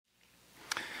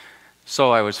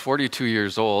So I was 42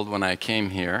 years old when I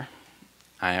came here.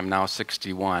 I am now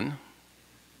 61.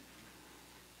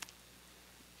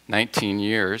 19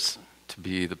 years to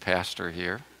be the pastor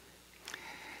here.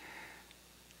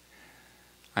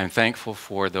 I'm thankful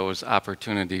for those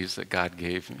opportunities that God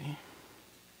gave me.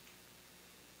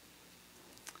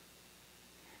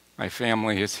 My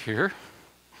family is here,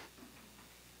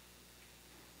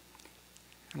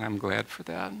 and I'm glad for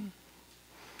that.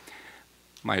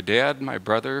 My dad, my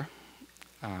brother,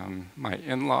 my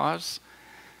in-laws,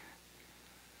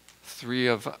 3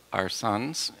 of our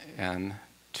sons, and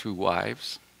 2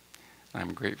 wives.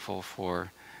 I'm grateful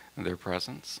for their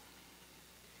presence.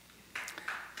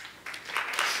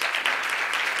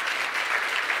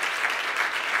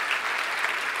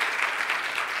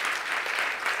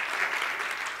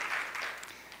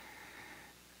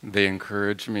 They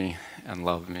encourage me and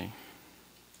love me.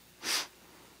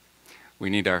 We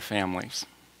need our families.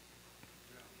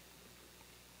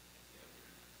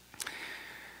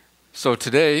 So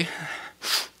today,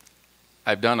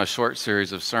 I've done a short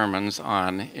series of sermons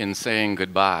on in saying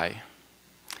goodbye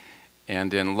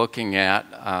and in looking at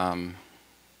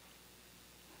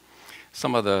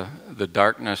some of the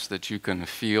darkness that you can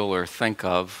feel or think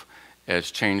of as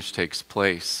change takes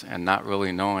place and not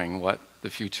really knowing what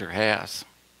the future has.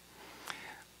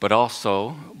 But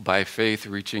also, by faith,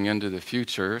 reaching into the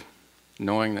future,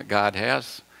 knowing that God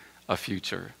has a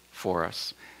future for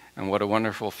us. And what a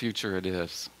wonderful future it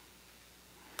is.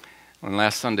 And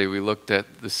last Sunday, we looked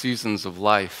at the seasons of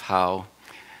life, how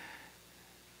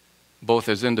both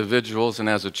as individuals and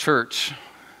as a church,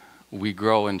 we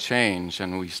grow and change.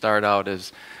 And we start out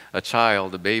as a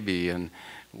child, a baby, and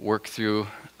work through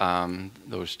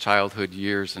those childhood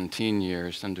years and teen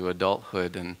years into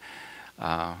adulthood and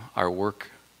our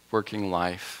working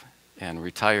life and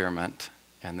retirement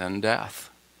and then death.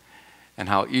 And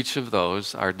how each of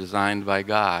those are designed by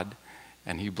God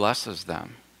and He blesses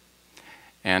them.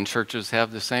 And churches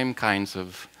have the same kinds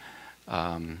of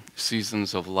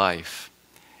seasons of life.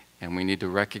 And we need to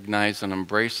recognize and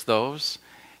embrace those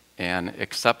and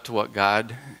accept what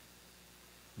God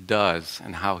does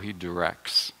and how He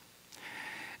directs.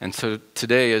 And so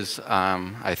today, as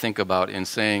I think about in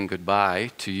saying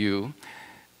goodbye to you,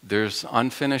 there's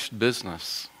unfinished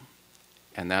business.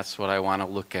 And that's what I want to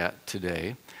look at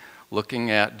today. Looking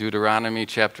at Deuteronomy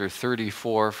chapter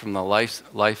 34 from the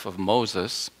life of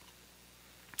Moses.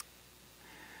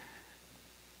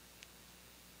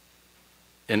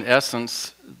 In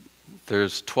essence,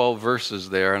 there's 12 verses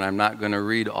there, and I'm not going to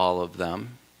read all of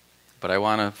them, but I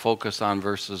want to focus on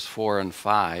verses 4 and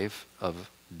 5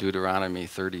 of Deuteronomy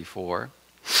 34.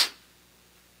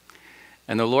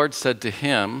 And the Lord said to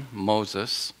him,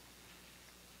 Moses,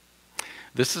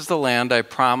 "This is the land I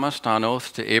promised on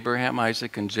oath to Abraham,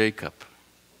 Isaac, and Jacob.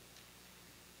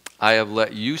 I have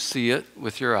let you see it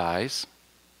with your eyes,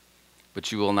 but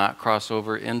you will not cross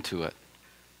over into it."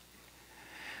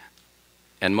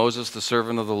 And Moses, the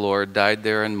servant of the Lord, died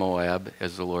there in Moab,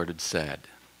 as the Lord had said.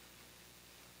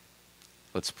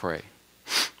 Let's pray.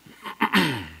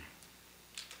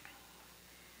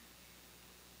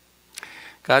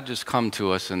 God, just come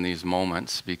to us in these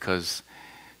moments because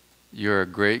you're a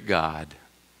great God.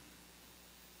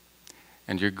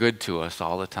 And you're good to us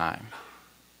all the time.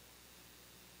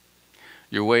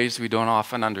 Your ways we don't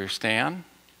often understand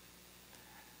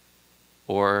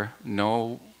or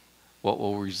know what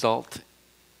will result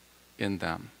in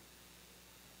them.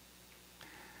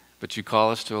 But you call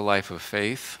us to a life of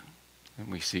faith,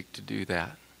 and we seek to do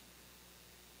that.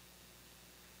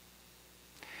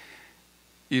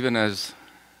 Even as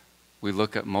we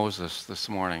look at Moses this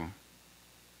morning,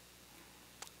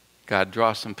 God,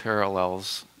 draw some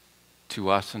parallels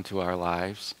to us and to our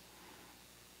lives.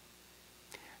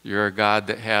 You're a God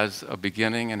that has a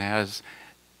beginning and has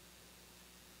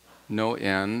no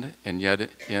end, and yet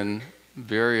in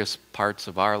various parts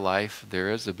of our life, there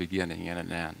is a beginning and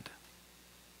an end.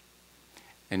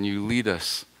 And you lead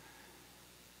us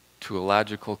to a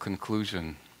logical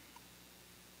conclusion.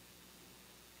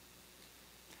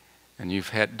 And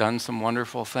you've done some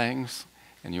wonderful things,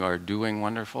 and you are doing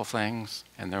wonderful things,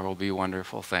 and there will be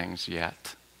wonderful things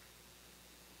yet.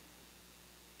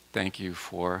 Thank you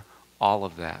for all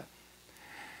of that,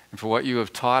 and for what you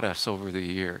have taught us over the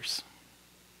years.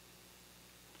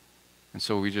 And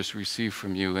so we just receive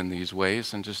from you in these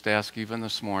ways and just ask even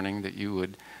this morning that you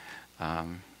would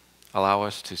allow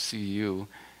us to see you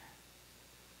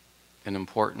in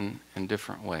important and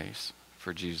different ways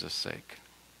for Jesus' sake.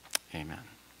 Amen.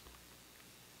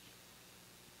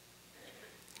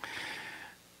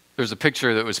 There's a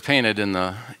picture that was painted in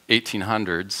the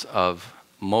 1800s of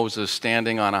Moses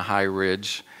standing on a high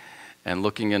ridge and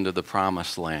looking into the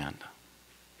promised land.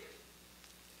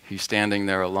 He's standing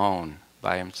there alone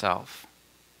by himself.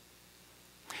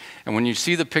 And when you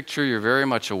see the picture, you're very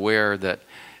much aware that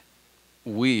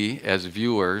we, as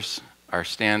viewers, are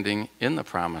standing in the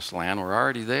promised land. We're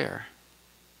already there.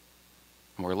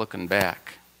 And we're looking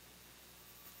back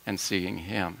and seeing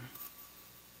him.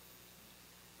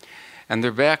 And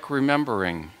they're back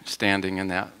remembering, standing in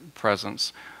that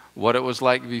presence, what it was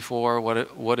like before,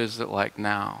 what is it like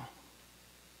now.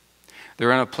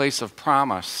 They're in a place of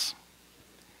promise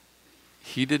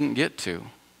he didn't get to.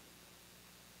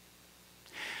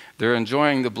 They're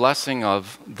enjoying the blessing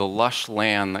of the lush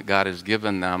land that God has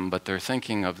given them, but they're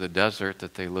thinking of the desert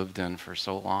that they lived in for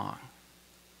so long.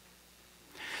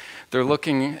 They're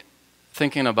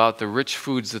thinking about the rich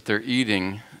foods that they're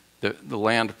eating, that the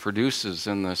land produces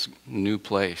in this new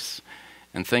place,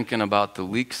 and thinking about the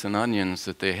leeks and onions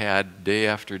that they had day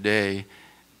after day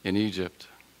in Egypt.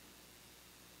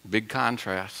 Big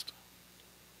contrast.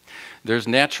 There's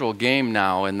natural game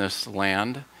now in this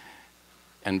land,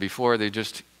 and before they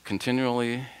just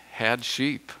continually had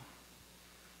sheep.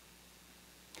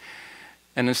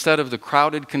 And instead of the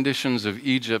crowded conditions of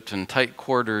Egypt and tight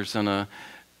quarters in a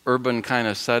urban kind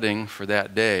of setting for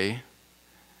that day,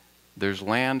 there's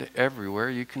land everywhere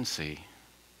you can see.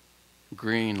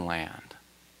 Green land.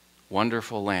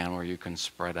 Wonderful land where you can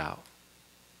spread out.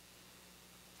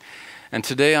 And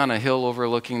today on a hill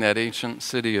overlooking that ancient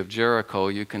city of Jericho,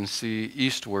 you can see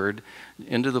eastward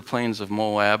into the plains of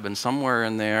Moab, and somewhere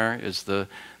in there is the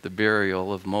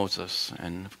burial of Moses,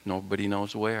 and nobody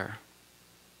knows where.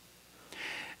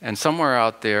 And somewhere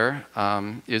out there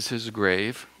is his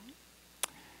grave.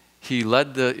 He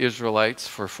led the Israelites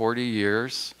for 40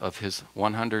 years of his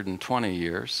 120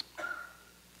 years,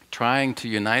 trying to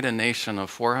unite a nation of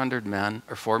 400 men,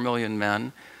 or 4 million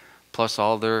men, plus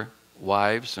all their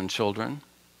wives and children.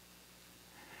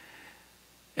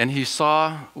 And he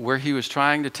saw where he was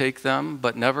trying to take them,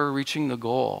 but never reaching the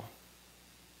goal.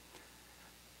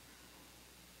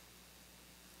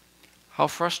 How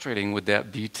frustrating would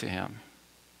that be to him?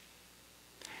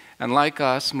 And like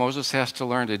us, Moses has to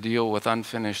learn to deal with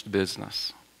unfinished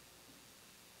business.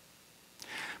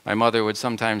 My mother would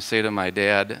sometimes say to my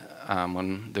dad,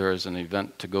 when there is an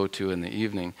event to go to in the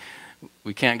evening,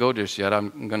 "We can't go just yet.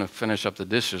 I'm going to finish up the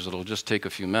dishes. It'll just take a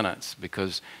few minutes,"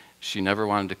 because she never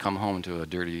wanted to come home to a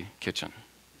dirty kitchen.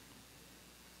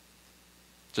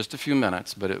 Just a few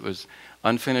minutes, but it was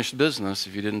unfinished business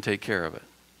if you didn't take care of it.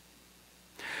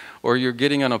 Or you're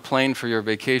getting on a plane for your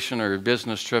vacation or your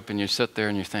business trip, and you sit there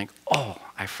and you think, "Oh,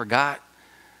 I forgot,"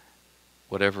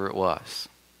 whatever it was.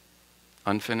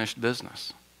 Unfinished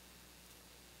business.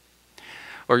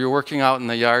 Or you're working out in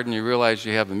the yard and you realize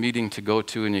you have a meeting to go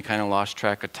to and you kind of lost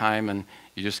track of time, and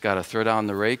you just got to throw down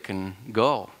the rake and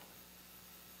go.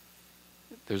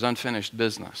 There's unfinished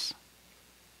business.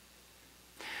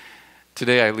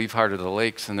 Today I leave Heart of the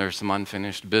Lakes and there's some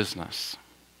unfinished business.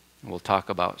 We'll talk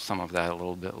about some of that a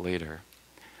little bit later.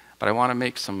 But I want to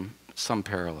make some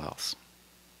parallels.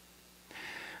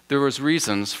 There was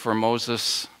reasons for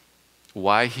Moses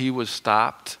why he was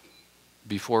stopped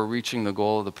before reaching the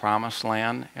goal of the promised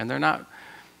land, and they're not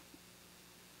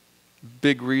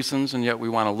big reasons, and yet we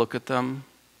want to look at them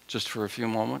just for a few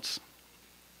moments.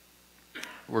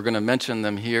 We're going to mention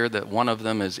them here, that one of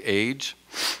them is age.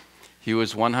 He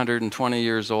was 120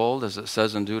 years old, as it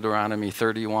says in Deuteronomy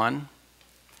 31.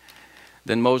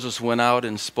 Then Moses went out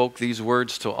and spoke these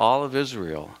words to all of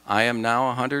Israel: "I am now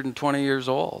 120 years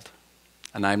old,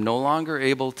 and I am no longer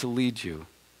able to lead you.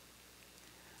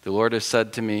 The Lord has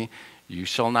said to me, 'You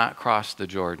shall not cross the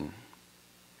Jordan.'"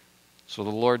 So the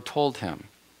Lord told him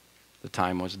the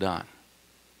time was done.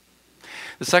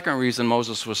 The second reason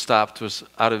Moses was stopped was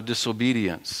out of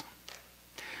disobedience.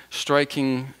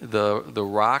 Striking the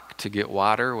rock to get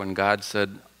water when God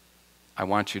said, "I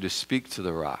want you to speak to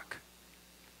the rock."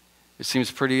 It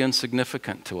seems pretty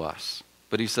insignificant to us.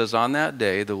 But he says, "On that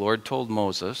day, the Lord told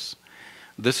Moses,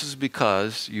 'This is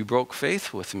because you broke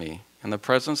faith with me in the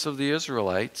presence of the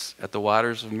Israelites at the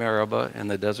waters of Meribah in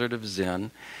the desert of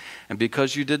Zin, and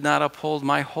because you did not uphold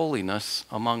my holiness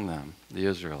among them,'" the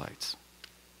Israelites.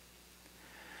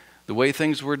 The way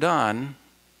things were done,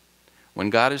 when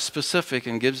God is specific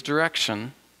and gives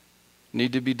direction,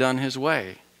 need to be done his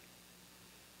way.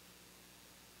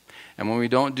 And when we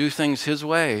don't do things his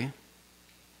way,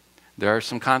 there are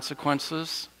some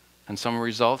consequences and some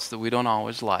results that we don't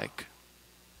always like.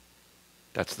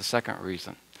 That's the second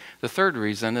reason. The third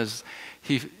reason is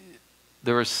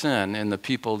there was sin in the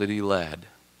people that he led.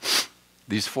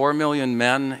 These 4 million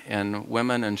men and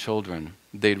women and children,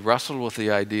 they'd wrestled with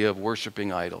the idea of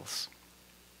worshiping idols.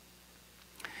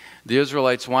 The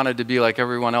Israelites wanted to be like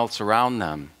everyone else around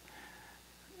them.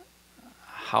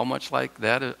 How much like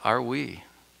that are we?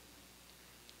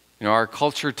 Our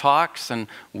culture talks, and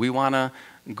we want to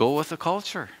go with the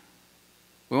culture.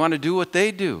 We want to do what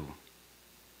they do.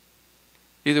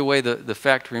 Either way, the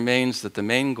fact remains that the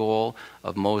main goal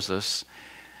of Moses,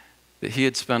 that he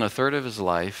had spent a third of his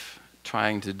life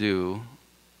trying to do,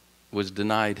 was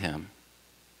denied him.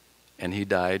 And he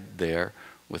died there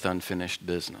with unfinished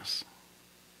business.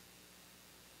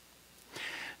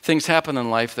 Things happen in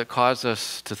life that cause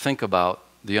us to think about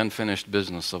the unfinished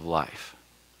business of life.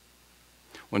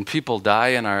 When people die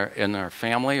in our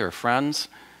family or friends,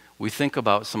 we think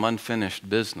about some unfinished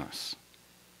business.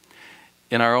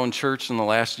 In our own church in the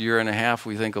last year and a half,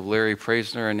 we think of Larry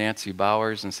Praisner and Nancy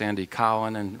Bowers and Sandy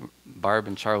Cowan and Barb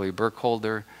and Charlie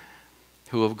Burkholder,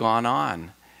 who have gone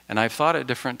on. And I've thought at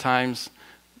different times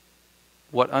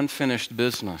what unfinished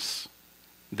business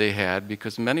they had,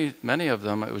 because many of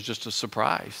them, it was just a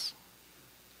surprise.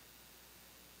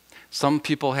 Some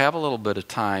people have a little bit of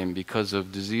time because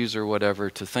of disease or whatever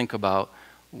to think about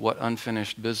what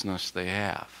unfinished business they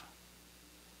have.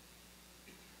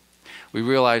 We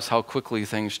realize how quickly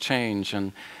things change,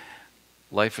 and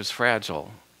life is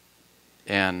fragile.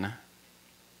 And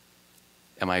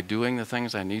am I doing the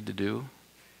things I need to do?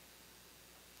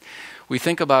 We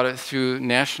think about it through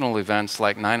national events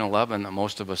like 9/11 that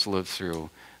most of us live through,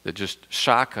 that just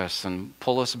shock us and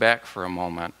pull us back for a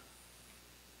moment.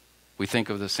 We think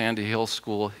of the Sandy Hill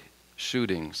School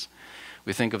shootings.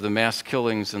 We think of the mass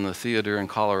killings in the theater in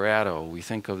Colorado. We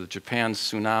think of the Japan's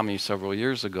tsunami several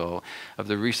years ago, of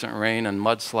the recent rain and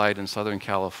mudslide in Southern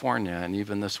California, and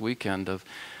even this weekend of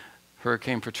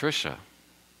Hurricane Patricia.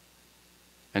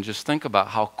 And just think about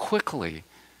how quickly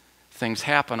things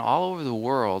happen all over the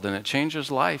world, and it changes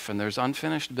life, and there's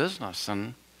unfinished business,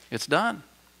 and it's done.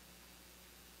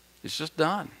 It's just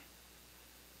done.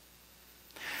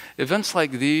 Events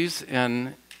like these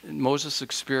and Moses'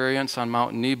 experience on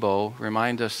Mount Nebo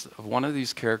remind us of one of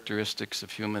these characteristics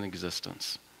of human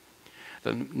existence.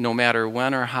 That no matter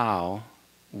when or how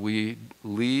we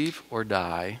leave or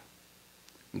die,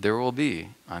 there will be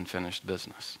unfinished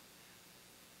business.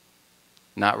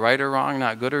 Not right or wrong,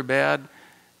 not good or bad.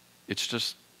 It's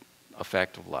just a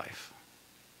fact of life.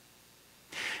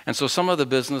 And so some of the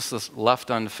business that's left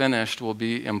unfinished will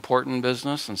be important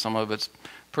business, and some of it's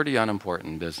pretty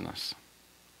unimportant business.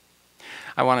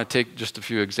 I want to take just a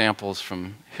few examples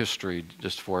from history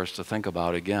just for us to think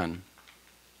about again.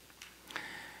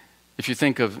 If you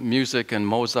think of music and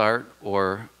Mozart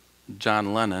or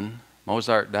John Lennon,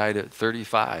 Mozart died at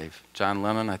 35. John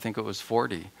Lennon, I think it was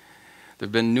 40. There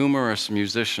have been numerous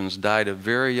musicians died at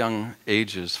very young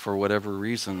ages for whatever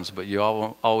reasons, but you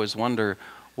always wonder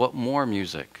what more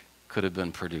music could have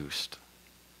been produced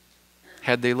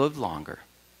had they lived longer.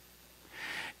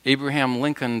 Abraham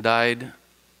Lincoln died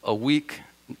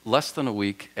less than a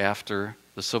week after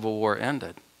the Civil War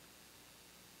ended.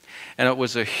 And it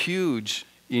was a huge,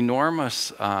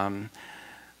 enormous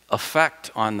effect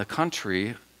on the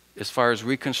country as far as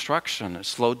Reconstruction. It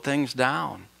slowed things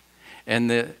down.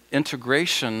 And the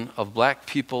integration of black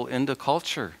people into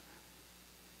culture,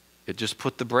 it just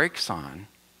put the brakes on.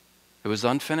 It was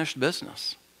unfinished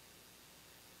business.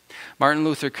 Martin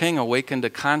Luther King awakened a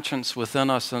conscience within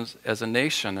us as a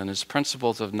nation, and his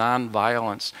principles of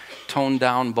nonviolence toned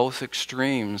down both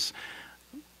extremes,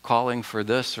 calling for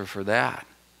this or for that.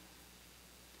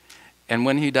 And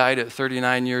when he died at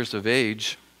 39 years of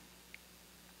age,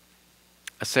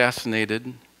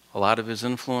 assassinated, a lot of his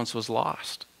influence was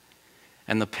lost.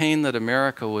 And the pain that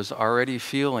America was already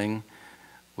feeling,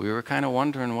 we were kind of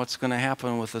wondering what's going to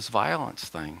happen with this violence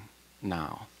thing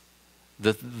now.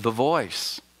 The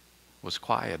voice was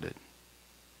quieted.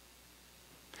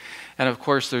 And of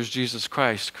course, there's Jesus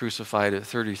Christ crucified at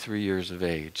 33 years of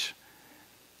age.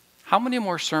 How many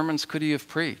more sermons could he have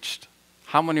preached?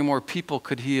 How many more people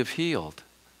could he have healed?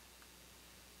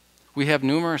 We have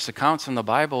numerous accounts in the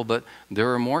Bible, but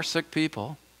there are more sick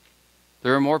people.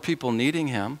 There are more people needing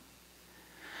him.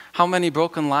 How many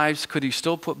broken lives could he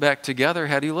still put back together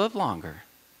had he lived longer?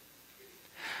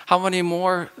 How many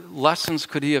more lessons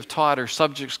could he have taught or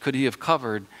subjects could he have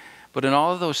covered? But in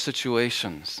all of those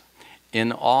situations,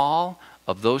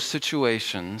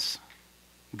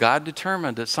 God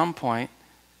determined at some point,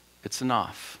 it's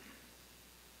enough.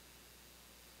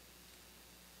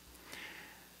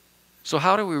 So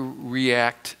how do we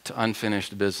react to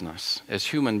unfinished business? As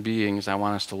human beings, I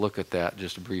want us to look at that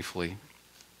just briefly.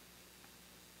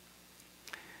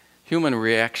 Human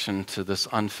reaction to this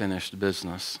unfinished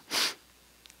business.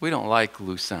 We don't like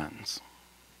loose ends.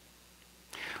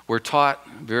 We're taught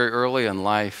very early in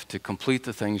life to complete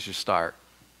the things you start.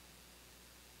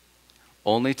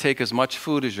 Only take as much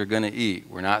food as you're going to eat.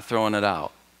 We're not throwing it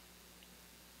out.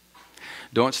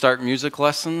 Don't start music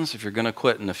lessons if you're going to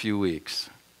quit in a few weeks.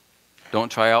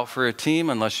 Don't try out for a team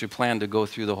unless you plan to go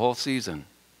through the whole season.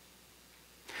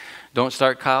 Don't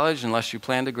start college unless you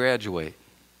plan to graduate.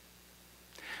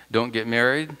 Don't get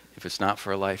married if it's not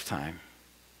for a lifetime.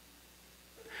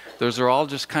 Those are all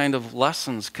just kind of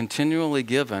lessons continually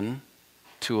given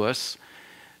to us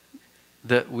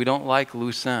that we don't like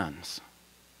loose ends.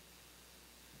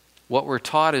 What we're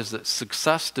taught is that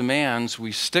success demands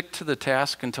we stick to the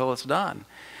task until it's done.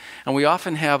 And we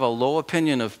often have a low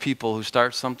opinion of people who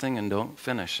start something and don't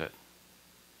finish it.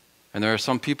 And there are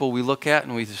some people we look at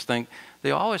and we just think,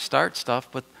 they always start stuff,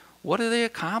 but what do they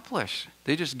accomplish?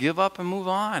 They just give up and move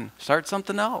on. Start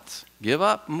something else. Give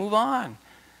up and move on.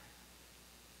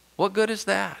 What good is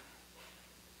that?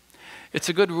 It's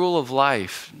a good rule of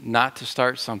life not to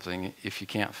start something if you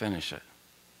can't finish it.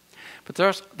 But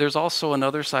there's also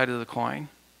another side of the coin,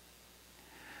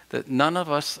 that none of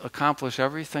us accomplish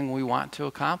everything we want to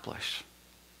accomplish.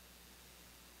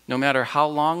 No matter how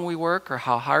long we work or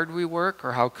how hard we work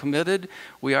or how committed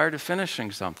we are to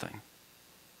finishing something.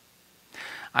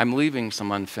 I'm leaving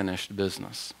some unfinished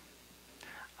business.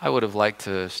 I would have liked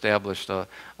to establish a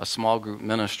small group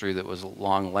ministry that was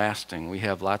long-lasting. We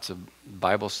have lots of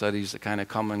Bible studies that kind of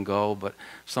come and go, but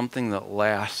something that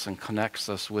lasts and connects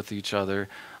us with each other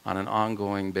on an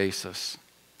ongoing basis.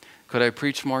 Could I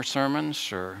preach more sermons?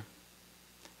 Sure.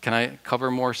 Can I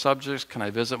cover more subjects? Can I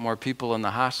visit more people in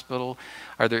the hospital?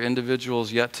 Are there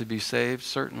individuals yet to be saved?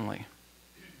 Certainly.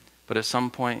 But at some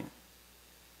point,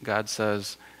 God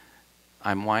says,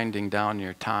 I'm winding down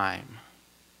your time.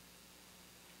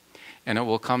 And it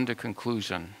will come to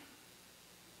conclusion.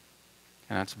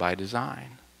 And that's by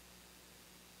design.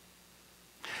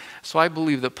 So I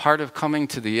believe that part of coming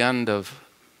to the end of,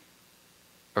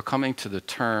 or coming to the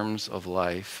terms of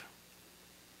life,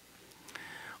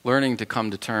 learning to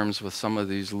come to terms with some of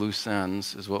these loose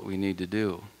ends is what we need to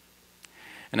do.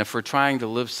 And if we're trying to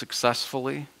live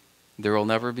successfully, there will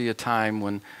never be a time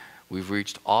when we've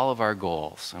reached all of our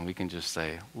goals and we can just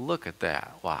say, look at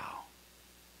that, wow,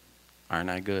 aren't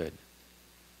I good?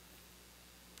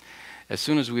 As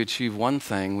soon as we achieve one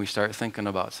thing, we start thinking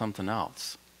about something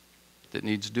else that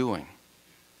needs doing,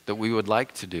 that we would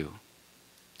like to do.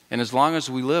 And as long as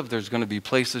we live, there's going to be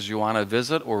places you want to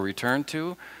visit or return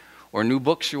to, or new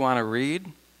books you want to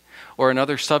read, or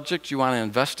another subject you want to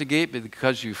investigate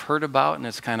because you've heard about and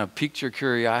it's kind of piqued your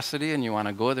curiosity and you want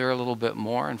to go there a little bit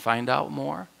more and find out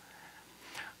more.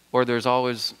 Or there's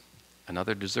always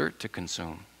another dessert to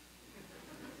consume.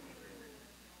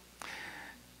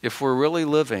 If we're really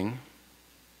living,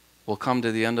 we'll come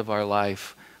to the end of our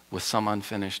life with some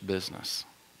unfinished business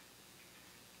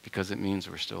because it means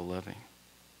we're still living.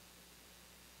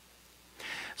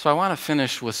 So I want to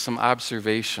finish with some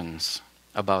observations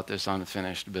about this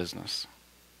unfinished business.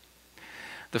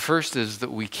 The first is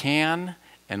that we can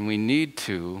and we need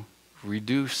to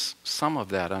reduce some of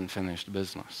that unfinished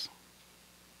business.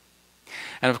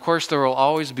 And of course, there will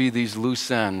always be these loose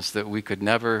ends that we could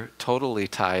never totally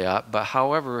tie up, but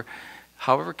however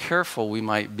careful we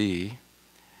might be,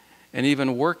 and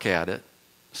even work at it,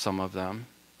 some of them,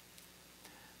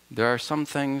 there are some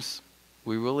things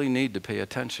we really need to pay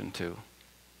attention to.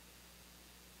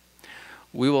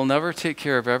 We will never take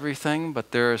care of everything,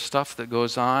 but there is stuff that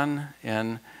goes on,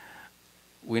 and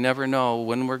we never know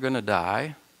when we're going to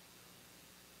die.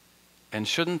 And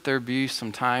shouldn't there be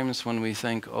some times when we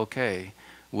think, okay,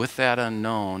 with that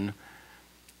unknown,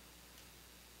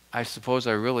 I suppose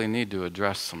I really need to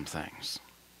address some things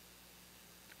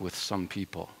with some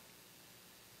people.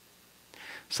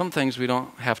 Some things we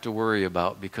don't have to worry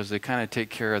about because they kind of take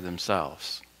care of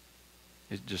themselves.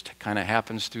 It just kind of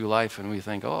happens through life and we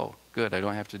think, oh, good, I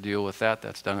don't have to deal with that.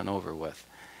 That's done and over with.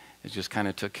 It just kind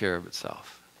of took care of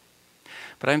itself.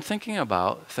 But I'm thinking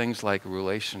about things like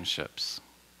relationships.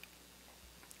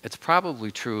 It's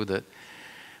probably true that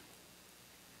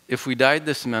if we died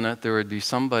this minute, there would be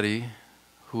somebody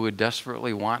who would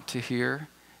desperately want to hear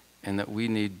and that we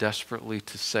need desperately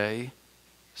to say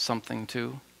something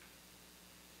to.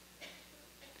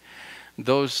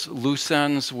 Those loose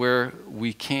ends where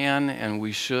we can and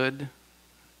we should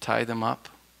tie them up.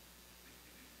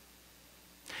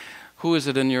 Who is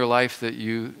it in your life that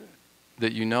you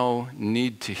know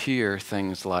need to hear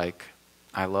things like,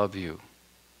 I love you,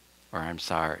 or I'm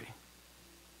sorry,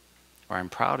 or I'm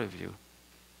proud of you,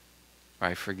 or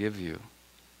I forgive you,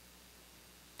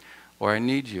 or I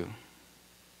need you,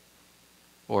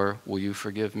 or will you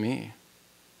forgive me,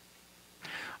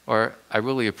 or I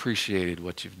really appreciated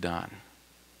what you've done.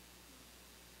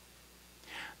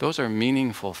 Those are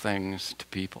meaningful things to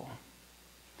people.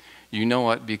 You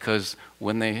know it because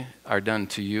when they are done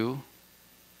to you,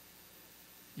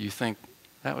 you think,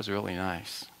 that was really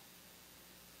nice.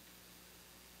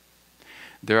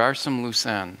 There are some loose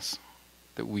ends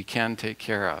that we can take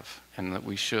care of and that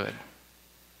we should.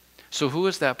 So who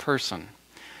is that person?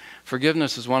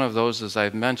 Forgiveness is one of those, as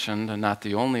I've mentioned, and not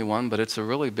the only one, but it's a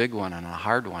really big one and a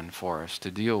hard one for us to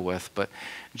deal with. But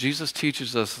Jesus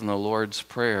teaches us in the Lord's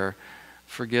Prayer,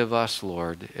 forgive us,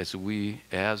 Lord, as we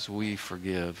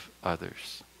forgive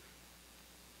others.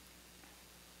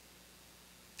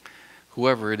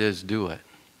 Whoever it is, do it.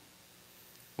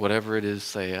 Whatever it is,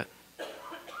 say it.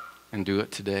 And do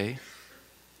it today.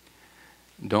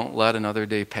 Don't let another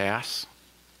day pass.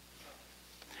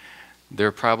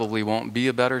 There probably won't be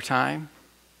a better time,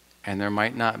 and there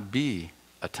might not be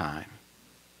a time.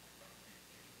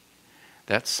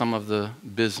 That's some of the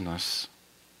business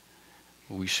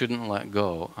we shouldn't let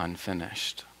go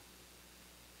unfinished.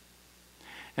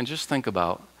 And just think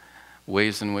about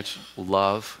ways in which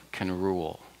love can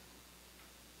rule.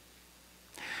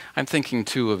 I'm thinking,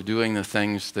 too, of doing the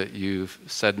things that you've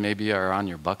said maybe are on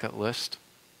your bucket list.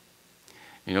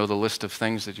 You know, the list of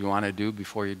things that you want to do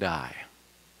before you die.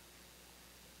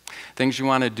 Things you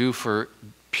want to do for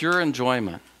pure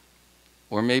enjoyment,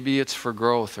 or maybe it's for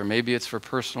growth, or maybe it's for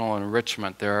personal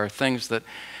enrichment. There are things that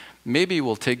maybe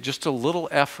will take just a little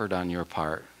effort on your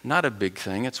part. Not a big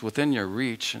thing. It's within your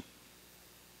reach.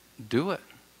 Do it.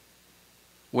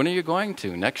 When are you going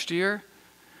to? Next year?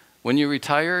 When you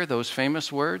retire, those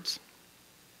famous words?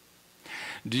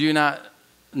 Do you not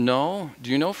know?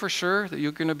 Do you know for sure that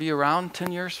you're going to be around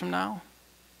 10 years from now?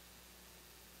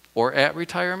 Or at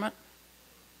retirement?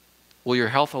 Will your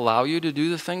health allow you to do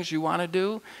the things you want to do?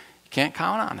 You can't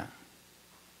count on it.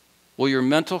 Will your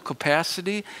mental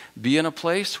capacity be in a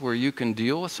place where you can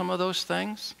deal with some of those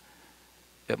things?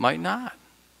 It might not.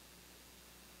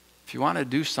 If you want to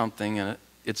do something and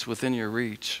it's within your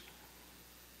reach,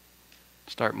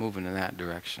 start moving in that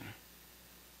direction.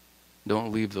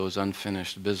 Don't leave those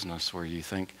unfinished business where you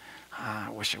think, I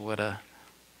wish I would have.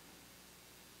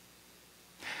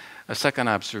 A second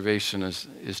observation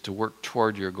is to work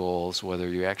toward your goals, whether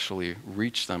you actually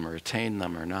reach them or attain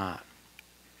them or not.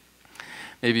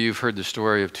 Maybe you've heard the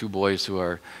story of two boys who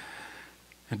are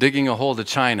digging a hole to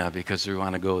China because they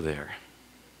want to go there.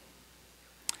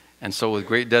 And so with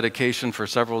great dedication for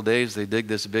several days, they dig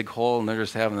this big hole, and they're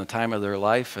just having the time of their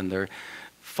life, and they're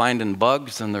finding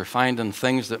bugs, and they're finding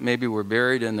things that maybe were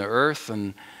buried in the earth,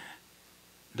 and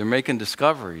they're making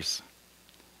discoveries.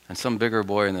 And some bigger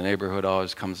boy in the neighborhood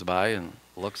always comes by and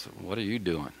looks, what are you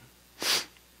doing?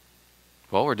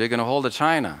 Well, we're digging a hole to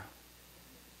China.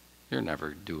 You're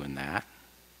never doing that.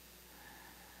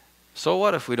 So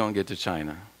what if we don't get to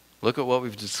China? Look at what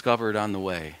we've discovered on the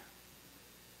way.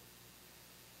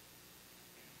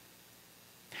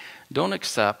 Don't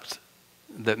accept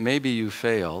that maybe you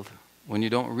failed when you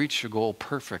don't reach your goal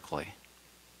perfectly.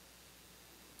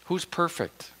 Who's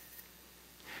perfect?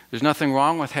 There's nothing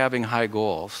wrong with having high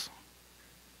goals.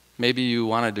 Maybe you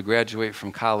wanted to graduate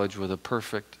from college with a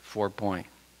perfect 4.0.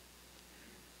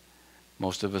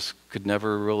 Most of us could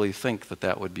never really think that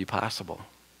that would be possible.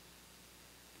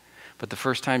 But the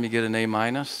first time you get an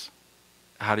A-,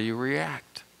 how do you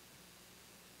react?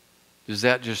 Does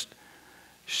that just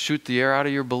shoot the air out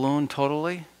of your balloon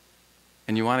totally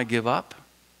and you want to give up?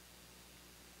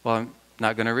 Well, I'm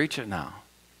not going to reach it now.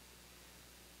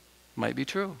 Might be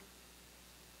true.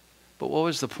 But what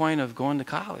was the point of going to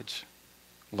college?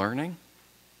 Learning?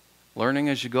 Learning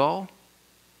as you go?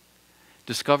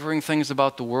 Discovering things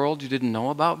about the world you didn't know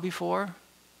about before?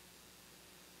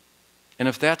 And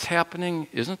if that's happening,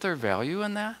 isn't there value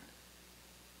in that?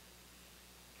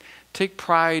 Take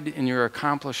pride in your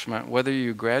accomplishment, whether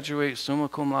you graduate summa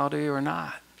cum laude or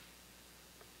not.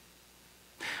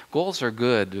 Goals are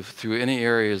good through any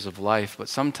areas of life, but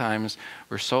sometimes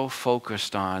we're so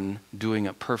focused on doing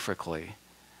it perfectly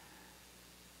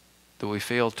that we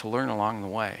fail to learn along the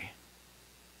way.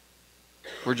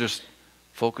 We're just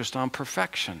focused on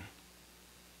perfection.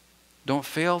 Don't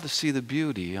fail to see the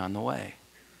beauty on the way.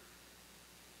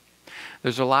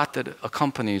 There's a lot that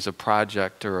accompanies a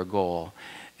project or a goal,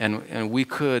 and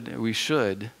we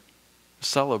should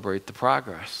celebrate the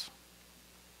progress.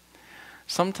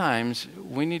 Sometimes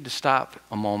we need to stop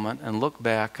a moment and look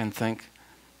back and think,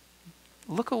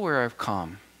 look at where I've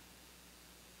come.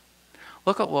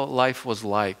 Look at what life was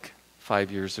like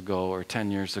 5 years ago or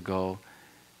 10 years ago,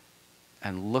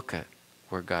 and look at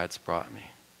where God's brought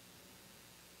me.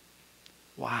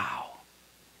 Wow.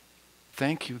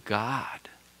 Thank you, God.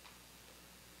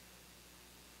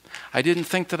 I didn't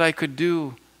think that I could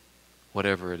do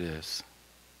whatever it is,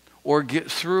 or get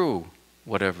through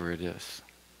whatever it is.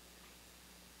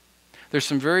 There's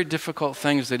some very difficult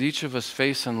things that each of us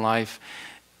face in life,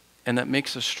 and that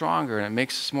makes us stronger, and it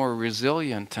makes us more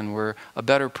resilient, and we're a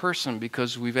better person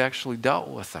because we've actually dealt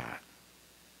with that.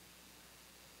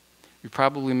 You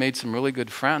probably made some really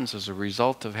good friends as a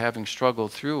result of having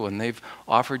struggled through, and they've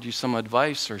offered you some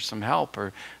advice or some help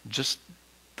or just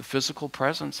the physical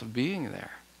presence of being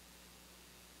there,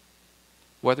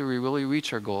 whether we really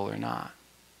reach our goal or not.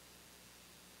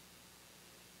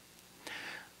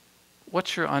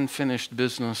 What's your unfinished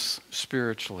business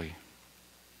spiritually?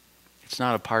 It's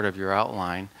not a part of your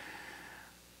outline,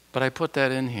 but I put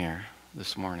that in here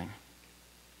this morning.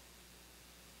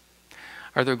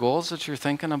 Are there goals that you're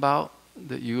thinking about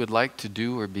that you would like to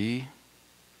do or be,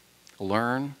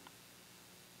 learn?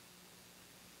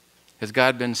 Has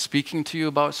God been speaking to you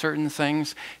about certain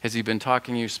things? Has He been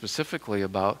talking to you specifically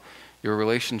about your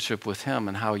relationship with Him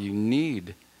and how you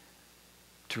need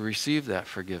to receive that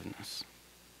forgiveness?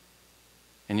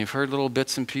 And you've heard little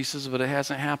bits and pieces, but it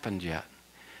hasn't happened yet.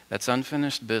 That's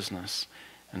unfinished business.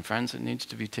 And friends, it needs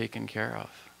to be taken care of.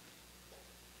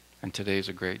 And today's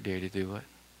a great day to do it.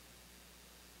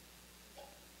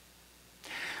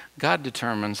 God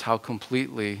determines how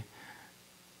completely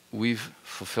we've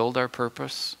fulfilled our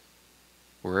purpose,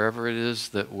 wherever it is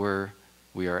that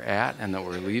we are at and that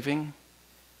we're leaving.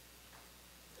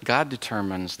 God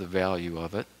determines the value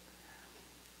of it.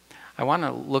 I want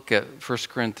to look at 1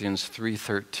 Corinthians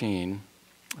 3:13.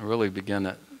 I really begin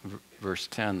at verse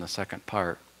 10, the second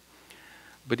part.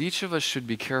 But each of us should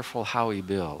be careful how he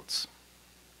builds.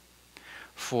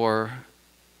 For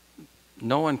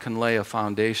no one can lay a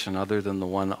foundation other than the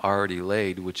one already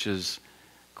laid, which is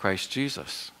Christ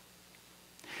Jesus.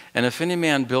 And if any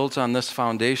man builds on this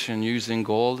foundation using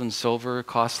gold and silver,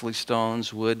 costly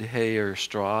stones, wood, hay, or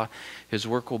straw, his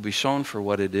work will be shown for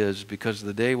what it is, because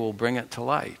the day will bring it to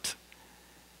light.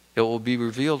 It will be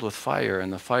revealed with fire,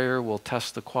 and the fire will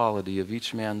test the quality of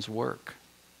each man's work.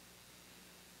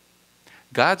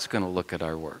 God's going to look at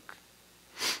our work.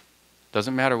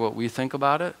 Doesn't matter what we think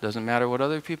about it. Doesn't matter what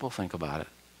other people think about it.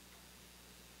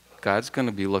 God's going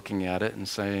to be looking at it and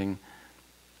saying,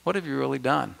 what have you really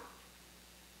done?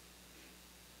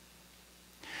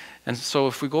 And so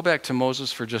if we go back to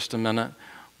Moses for just a minute,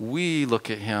 we look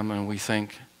at him and we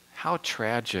think, how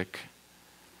tragic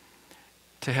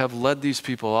to have led these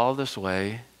people all this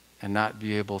way and not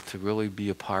be able to really be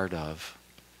a part of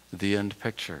the end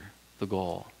picture, the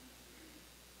goal.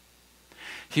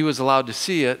 He was allowed to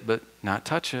see it, but not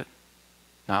touch it,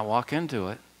 not walk into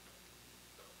it.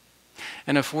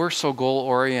 And if we're so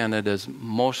goal-oriented as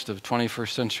most of 21st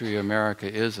century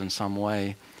America is in some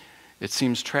way, it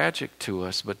seems tragic to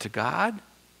us, but to God,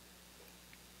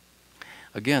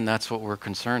 again, that's what we're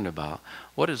concerned about.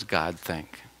 What does God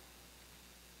think?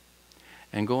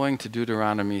 And going to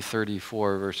Deuteronomy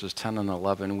 34, verses 10 and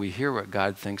 11, we hear what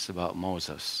God thinks about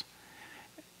Moses.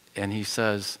 And he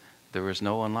says, there is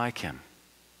no one like him.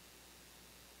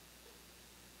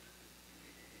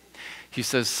 He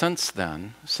says, since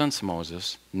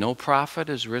Moses, no prophet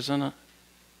has risen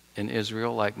in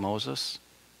Israel like Moses,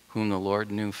 whom the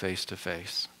Lord knew face to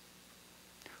face,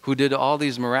 who did all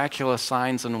these miraculous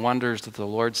signs and wonders that the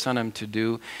Lord sent him to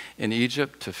do in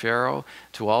Egypt, to Pharaoh,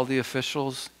 to all the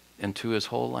officials, and to his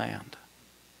whole land.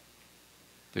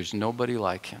 There's nobody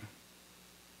like him.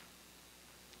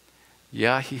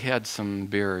 Yeah, he had some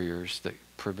barriers that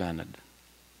prevented,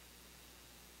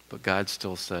 but God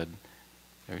still said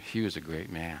he was a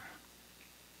great man.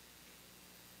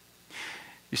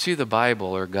 You see, the Bible,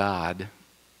 or God,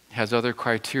 has other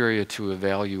criteria to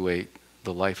evaluate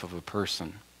the life of a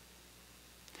person.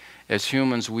 As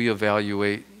humans, we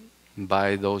evaluate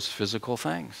by those physical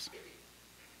things.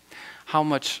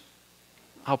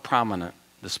 How prominent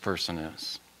this person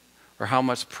is, or how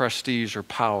much prestige or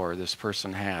power this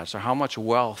person has, or how much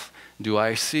wealth do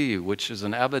I see, which is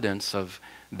an evidence of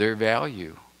their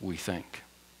value, we think.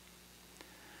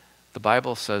 The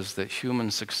Bible says that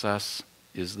human success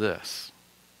is this: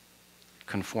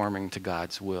 conforming to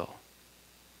God's will.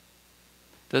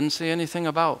 Doesn't say anything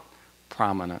about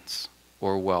prominence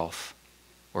or wealth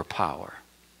or power.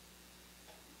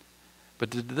 But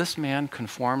did this man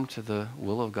conform to the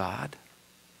will of God?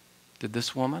 Did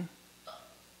this woman?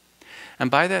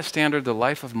 And by that standard, the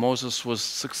life of Moses was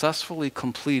successfully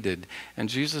completed. And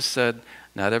Jesus said,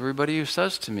 not everybody who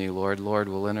says to me, Lord, Lord,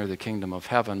 will enter the kingdom of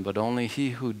heaven, but only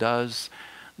he who does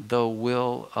the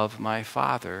will of my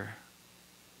Father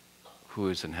who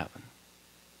is in heaven.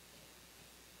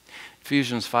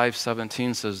 Ephesians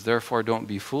 5:17 says, therefore don't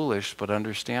be foolish, but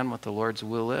understand what the Lord's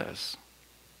will is.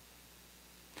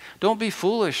 Don't be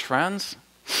foolish, friends.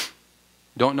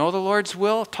 Don't know the Lord's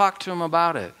will? Talk to him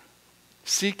about it.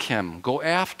 Seek him. Go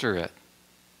after it.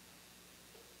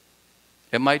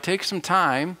 It might take some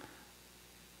time,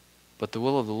 but the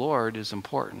will of the Lord is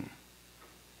important.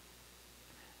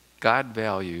 God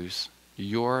values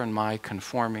your and my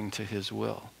conforming to his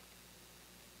will.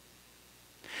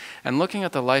 And looking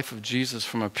at the life of Jesus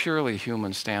from a purely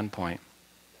human standpoint,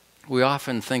 we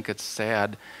often think it's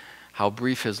sad how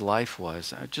brief his life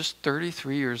was. Just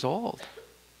 33 years old.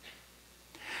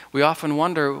 We often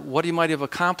wonder what he might have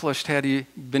accomplished had he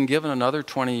been given another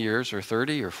 20 years or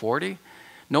 30 or 40.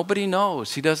 Nobody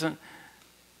knows. It doesn't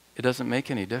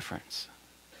make any difference.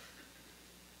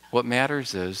 What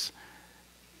matters is,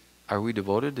 are we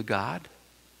devoted to God?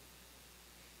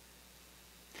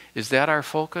 Is that our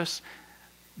focus?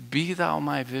 Be thou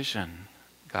my vision,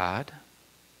 God.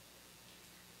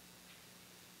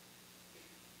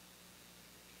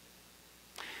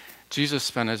 Jesus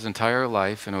spent his entire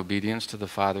life in obedience to the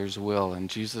Father's will, and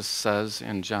Jesus says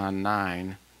in John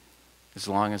 9, as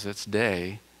long as it's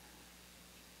day,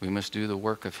 we must do the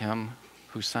work of him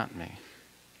who sent me.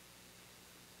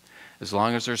 As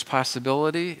long as there's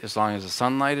possibility, as long as the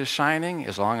sunlight is shining,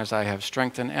 as long as I have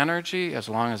strength and energy, as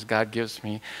long as God gives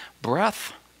me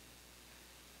breath,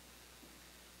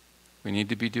 we need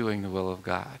to be doing the will of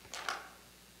God.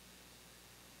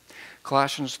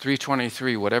 Colossians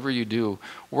 3:23, whatever you do,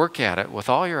 work at it with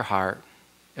all your heart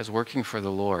as working for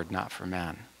the Lord, not for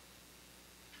men.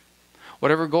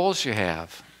 Whatever goals you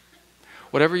have,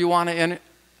 whatever you want to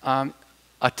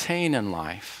attain in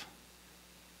life,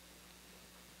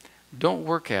 don't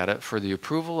work at it for the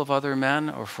approval of other men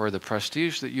or for the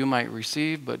prestige that you might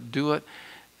receive, but do it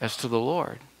as to the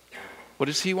Lord. What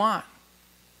does he want?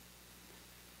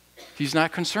 He's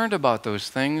not concerned about those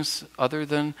things other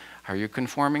than, are you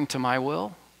conforming to my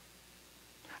will?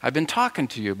 I've been talking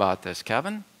to you about this,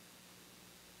 Kevin.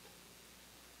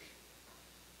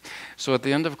 So at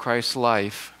the end of Christ's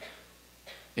life,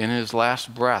 in his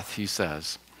last breath, he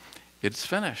says, it's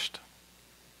finished.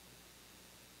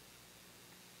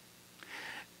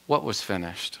 What was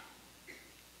finished?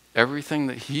 Everything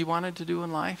that he wanted to do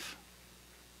in life?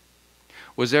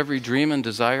 Was every dream and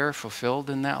desire fulfilled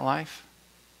in that life?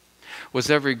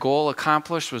 Was every goal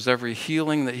accomplished? Was every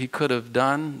healing that he could have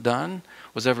done?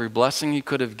 Was every blessing he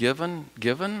could have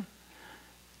given?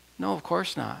 No, of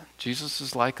course not. Jesus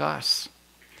is like us.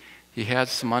 He had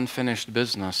some unfinished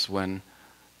business when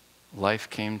life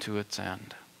came to its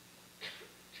end.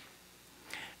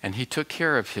 And he took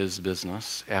care of his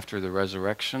business after the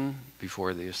resurrection,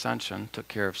 before the ascension, took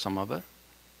care of some of it.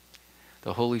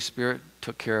 The Holy Spirit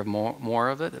took care of more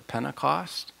of it at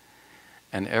Pentecost.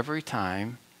 And every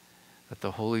time that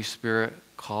the Holy Spirit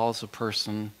calls a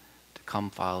person to come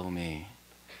follow me,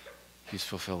 he's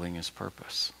fulfilling his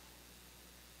purpose.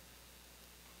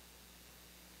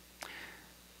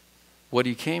 What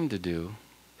he came to do,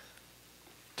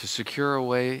 to secure a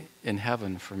way in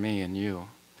heaven for me and you,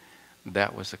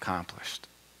 that was accomplished.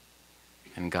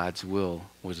 And God's will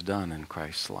was done in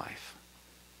Christ's life.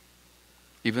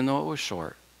 Even though it was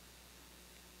short,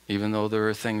 even though there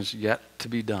are things yet to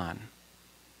be done,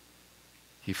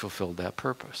 he fulfilled that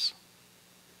purpose.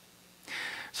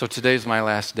 So today's my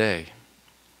last day,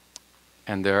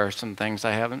 and there are some things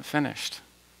I haven't finished.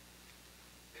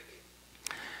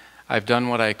 I've done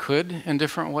what I could in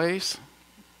different ways,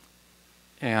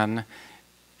 and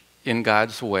in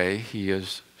God's way, he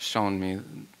has shown me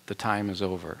the time is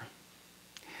over.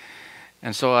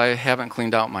 And so I haven't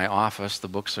cleaned out my office. The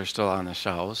books are still on the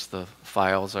shelves. The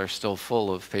files are still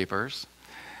full of papers.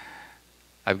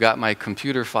 I've got my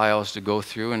computer files to go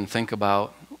through and think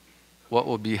about what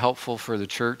would be helpful for the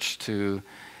church to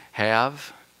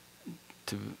have,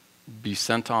 to be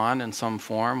sent on in some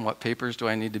form. What papers do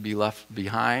I need to be left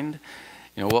behind?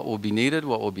 You know, what will be needed,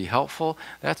 what will be helpful.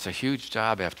 That's a huge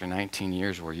job after 19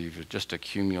 years where you've just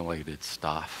accumulated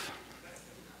stuff.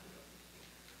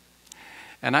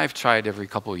 And I've tried every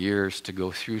couple of years to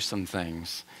go through some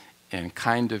things and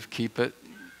kind of keep it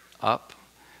up,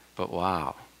 but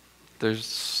wow. There's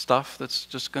stuff that's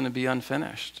just going to be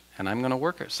unfinished, and I'm going to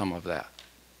work at some of that.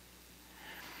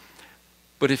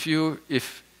 But if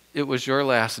it was your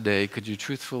last day, could you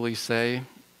truthfully say,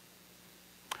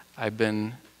 I've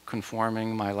been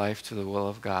conforming my life to the will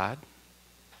of God?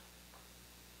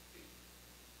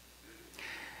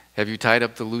 Have you tied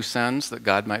up the loose ends that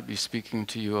God might be speaking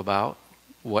to you about?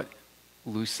 What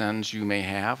loose ends you may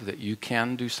have that you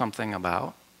can do something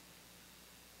about?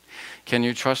 Can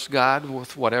you trust God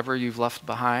with whatever you've left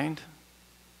behind?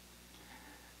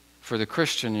 For the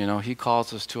Christian, you know, he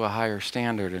calls us to a higher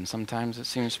standard, and sometimes it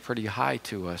seems pretty high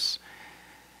to us.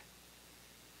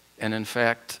 And in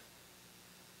fact,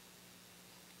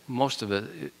 most of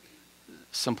it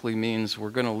simply means we're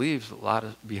going to leave a lot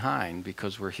behind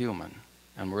because we're human.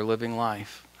 and we're living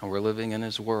life, and we're living in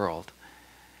his world,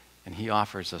 and he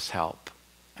offers us help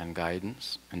and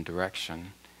guidance and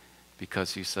direction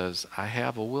because he says, I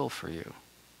have a will for you.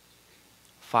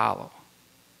 Follow.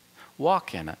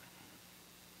 Walk in it.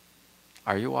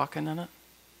 Are you walking in it?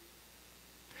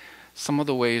 Some of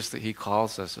the ways that he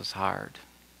calls us is hard.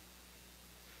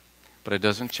 But it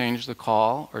doesn't change the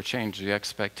call or change the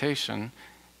expectation.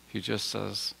 He just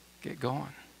says, get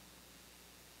going.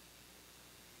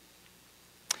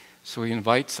 So he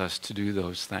invites us to do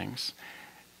those things.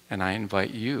 And I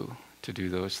invite you to do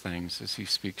those things as he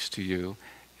speaks to you,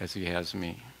 as he has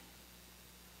me.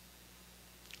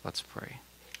 Let's pray.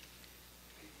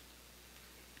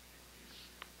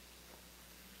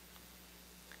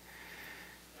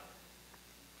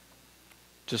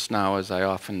 Just now, as I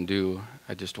often do,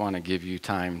 I just want to give you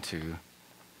time to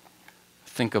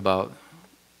think about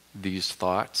these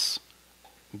thoughts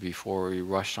before we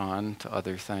rush on to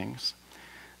other things.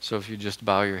 So if you just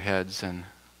bow your heads and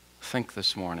think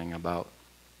this morning about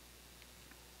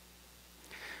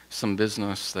some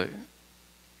business that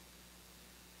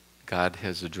God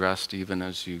has addressed even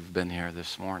as you've been here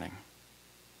this morning.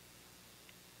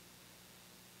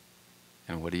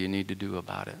 And what do you need to do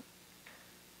about it?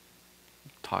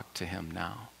 Talk to him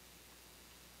now.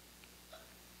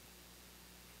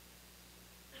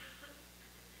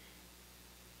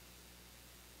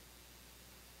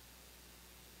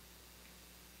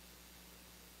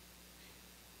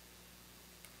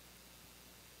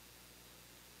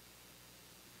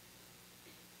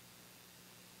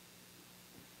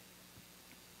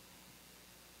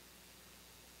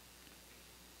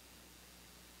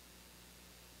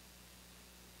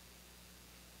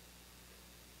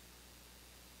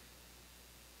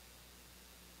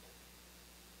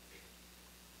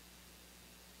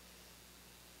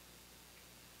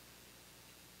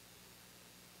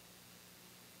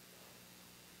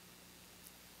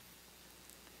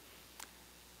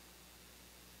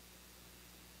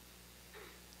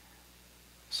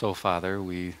 So, Father,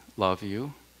 we love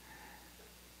you.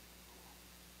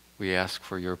 We ask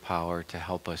for your power to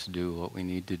help us do what we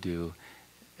need to do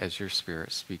as your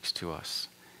Spirit speaks to us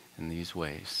in these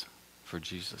ways. For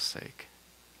Jesus' sake,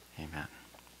 amen.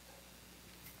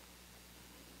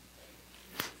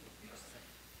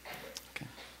 Okay.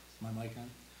 Is my mic on?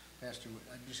 Pastor,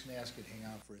 I'm just going to ask you to hang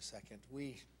on for a second.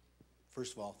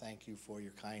 First of all, thank you for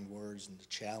your kind words and the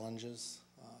challenges,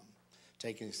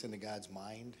 taking us into God's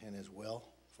mind and his will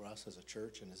for us as a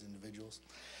church and as individuals.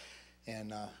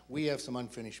 And we have some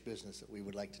unfinished business that we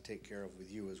would like to take care of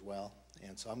with you as well.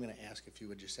 And so I'm going to ask if you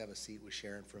would just have a seat with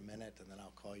Sharon for a minute, and then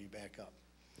I'll call you back up.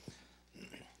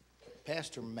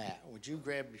 Pastor Matt, would you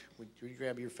grab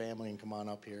your family and come on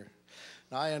up here?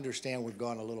 Now, I understand we've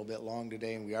gone a little bit long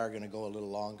today, and we are going to go a little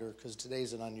longer because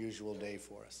today's an unusual day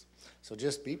for us. So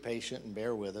just be patient and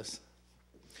bear with us.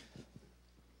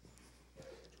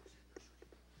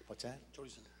 What's that?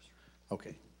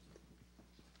 Okay.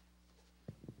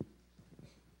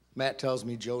 Matt tells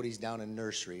me Jody's down in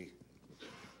nursery,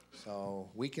 so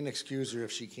we can excuse her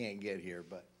if she can't get here.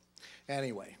 But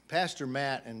anyway, Pastor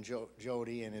Matt and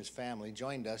Jody and his family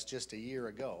joined us just a year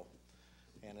ago.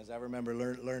 And as I remember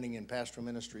learning in pastoral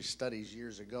ministry studies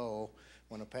years ago,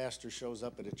 when a pastor shows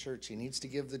up at a church, he needs to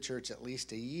give the church at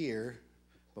least a year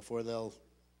before they'll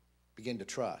begin to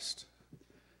trust.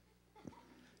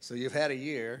 So you've had a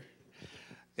year.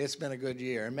 It's been a good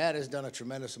year. And Matt has done a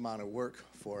tremendous amount of work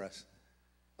for us.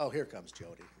 Oh, here comes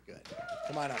Jody. Good.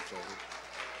 Come on up, Jody.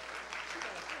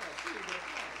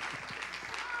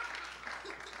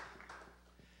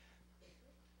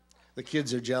 The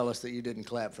kids are jealous that you didn't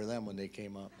clap for them when they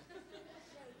came up.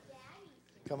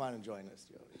 Come on and join us,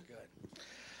 Jody.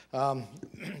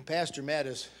 Good. Pastor Matt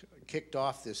has kicked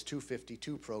off this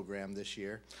 252 program this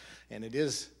year, and it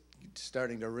is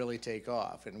starting to really take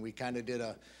off. And we kind of did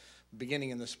a beginning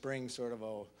in the spring, sort of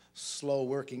a slow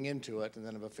working into it, and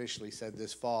then have officially said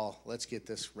this fall, let's get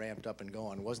this ramped up and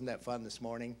going. Wasn't that fun this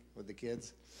morning with the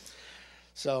kids?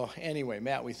 So anyway,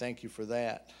 Matt, we thank you for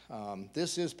that.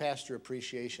 This is Pastor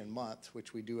Appreciation Month,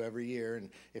 which we do every year, and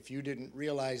if you didn't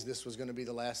realize this was going to be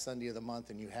the last Sunday of the month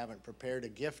and you haven't prepared a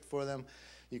gift for them,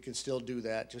 you can still do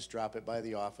that. Just drop it by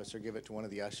the office or give it to one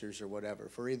of the ushers or whatever,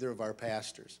 for either of our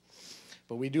pastors.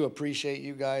 But we do appreciate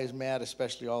you guys, Matt,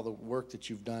 especially all the work that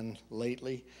you've done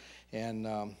lately. And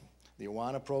the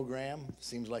Awana program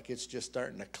seems like it's just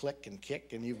starting to click and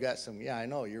kick, and you've got some, yeah, I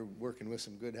know, you're working with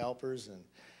some good helpers.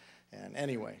 And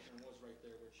anyway,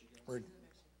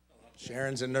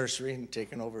 Sharon's in nursery and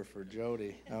taking over for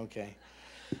Jody. Okay.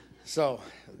 So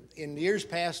in years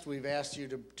past, we've asked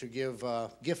you to give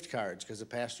gift cards because the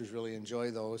pastors really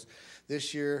enjoy those.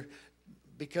 This year,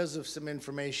 because of some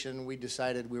information, we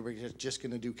decided we were just going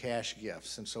to do cash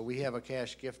gifts. And so we have a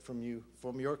cash gift from you,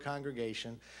 from your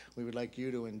congregation. We would like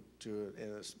you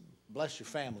to bless your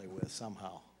family with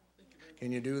somehow.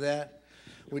 Can you do that?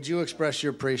 Would you express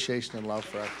your appreciation and love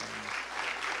for our family?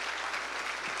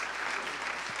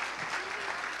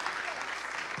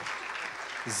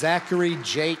 Zachary,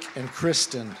 Jake, and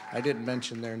Kristen. I didn't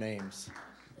mention their names,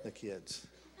 the kids.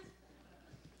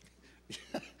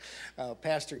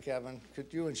 Pastor Kevin,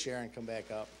 could you and Sharon come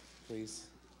back up, please?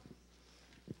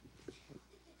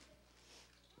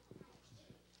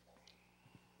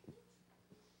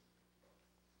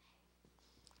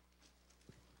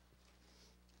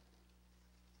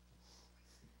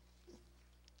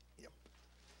 Yep.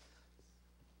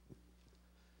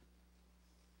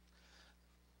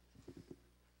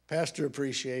 Pastor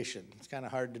appreciation. It's kind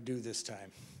of hard to do this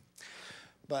time.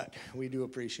 But we do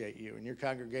appreciate you, and your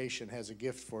congregation has a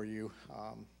gift for you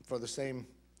for the same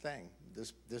thing.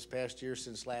 This past year,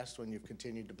 since last one, you've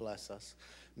continued to bless us,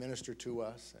 minister to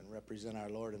us, and represent our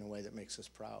Lord in a way that makes us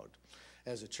proud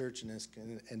as a church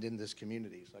and in this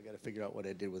community. So I got to figure out what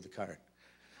I did with the card.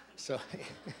 So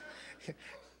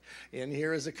in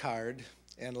here is a card,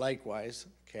 and likewise,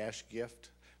 cash gift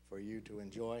for you to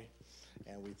enjoy,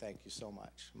 and we thank you so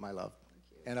much, my love,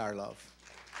 and our love.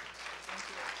 Thank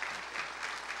you.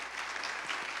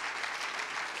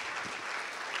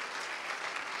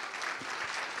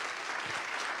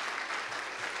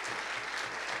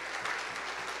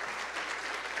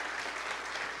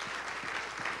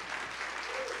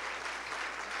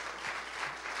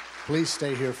 Please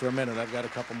stay here for a minute. I've got a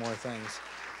couple more things.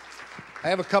 I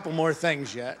have a couple more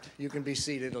things yet. You can be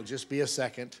seated. It'll just be a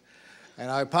second. And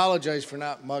I apologize for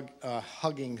not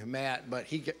hugging Matt, but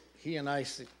he and I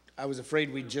was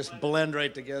afraid we'd just blend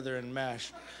right together and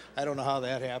mesh. I don't know how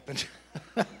that happened.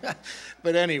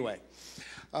 But anyway,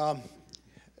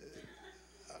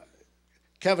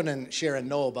 Kevin and Sharon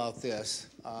know about this.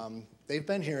 They've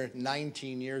been here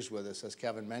 19 years with us, as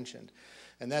Kevin mentioned.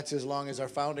 And that's as long as our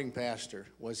founding pastor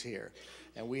was here.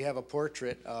 And we have a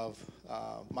portrait of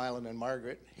Mylon and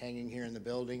Margaret hanging here in the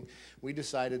building. We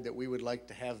decided that we would like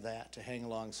to have that to hang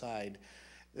alongside.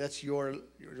 That's your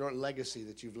legacy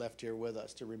that you've left here with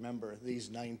us to remember these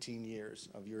 19 years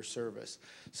of your service.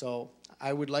 So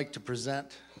I would like to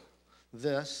present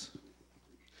this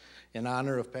in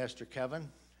honor of Pastor Kevin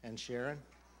and Sharon.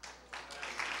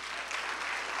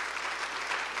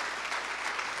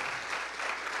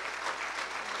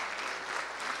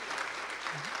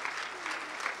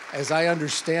 As I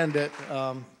understand it,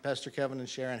 Pastor Kevin and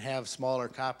Sharon have smaller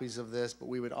copies of this, but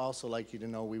we would also like you to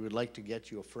know we would like to get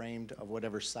you a framed of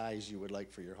whatever size you would like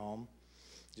for your home.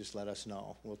 Just let us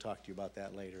know. We'll talk to you about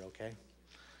that later, okay?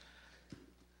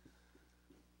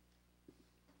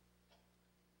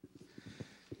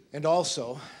 And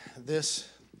also, this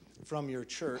from your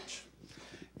church.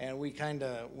 And we kind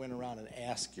of went around and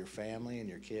asked your family and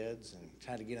your kids and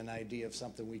tried to get an idea of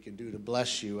something we could do to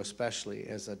bless you, especially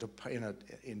as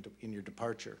in your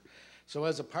departure. So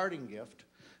as a parting gift,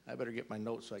 I better get my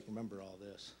notes so I can remember all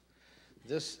this.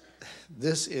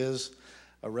 This is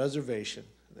a reservation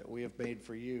that we have made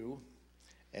for you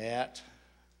at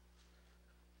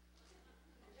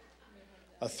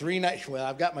a 3-night. Well,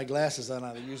 I've got my glasses on.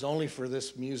 I use only for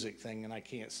this music thing, and I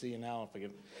can't see now if I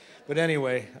can. But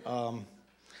anyway.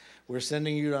 We're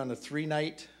sending you on a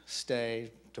 3-night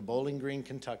stay to Bowling Green,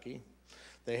 Kentucky.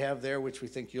 They have there, which we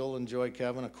think you'll enjoy,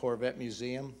 Kevin, a Corvette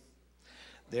museum.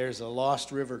 There's a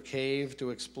Lost River Cave to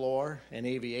explore, an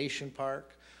aviation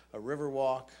park, a river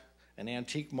walk, an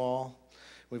antique mall.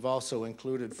 We've also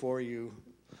included for you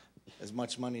as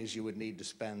much money as you would need to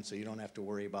spend so you don't have to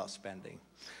worry about spending.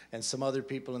 And some other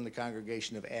people in the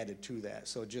congregation have added to that.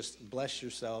 So just bless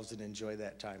yourselves and enjoy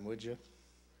that time, would you?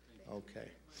 Okay.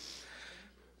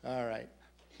 All right.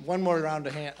 One more round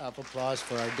of applause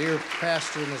for our dear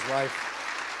pastor and his wife.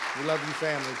 We love you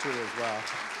family too as well.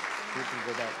 You can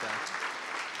go back down.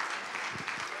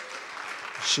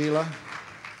 Sheila.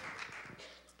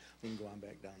 We can go on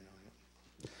back down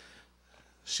now.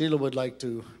 Sheila would like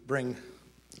to bring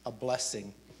a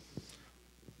blessing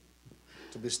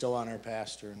to bestow on our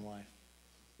pastor and wife.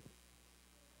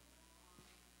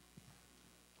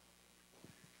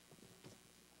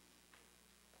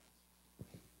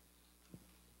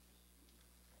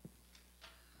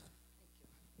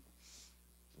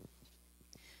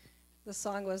 The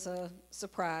song was a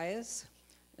surprise,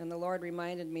 and the Lord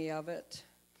reminded me of it.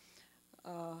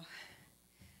 I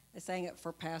sang it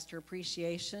for Pastor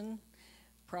Appreciation,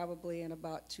 probably in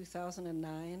about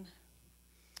 2009,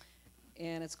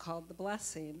 and it's called The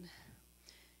Blessing.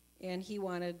 and he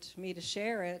wanted me to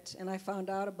share it, and I found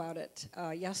out about it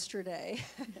yesterday.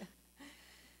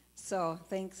 So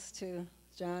thanks to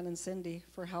John and Cindy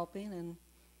for helping, and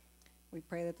we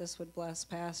pray that this would bless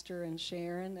Pastor and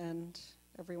Sharon and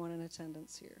everyone in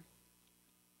attendance here.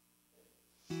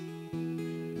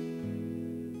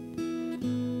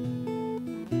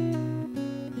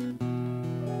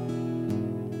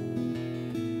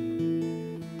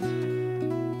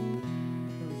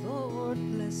 The Lord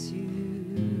bless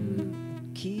you,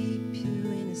 keep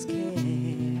you in his care.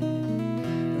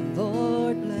 The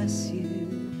Lord bless you,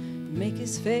 make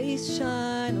his face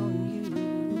shine on you,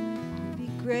 be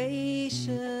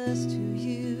gracious to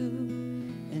you,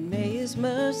 and may his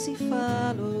mercy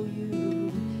follow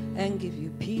you and give you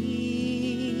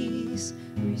peace.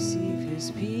 Receive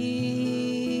his peace.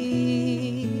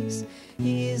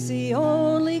 He is the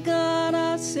only God,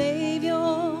 our Savior,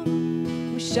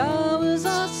 who showers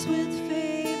us with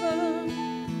favor.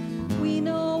 We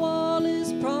know all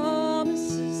his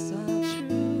promises are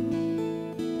true.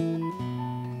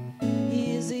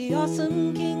 He is the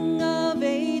awesome King of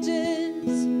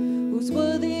ages, who's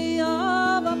worthy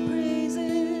of our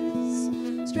praises,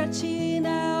 stretching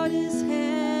out his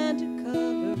hand to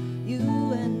cover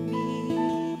you and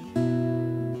me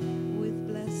with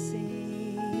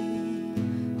blessing.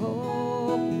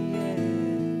 Oh, yeah.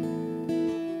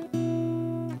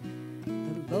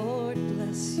 The Lord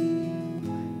bless you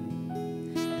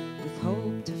with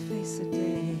hope to face a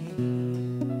day.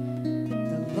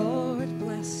 The Lord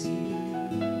bless you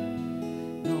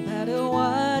no matter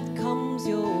what comes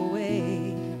your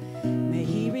way. May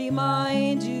he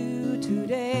remind you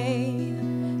today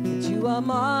that you are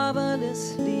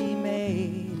marvelously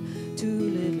made to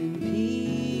live in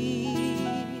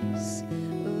peace,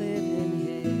 live in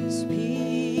his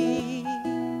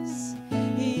peace.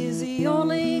 He is the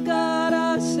only God,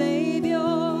 our Savior,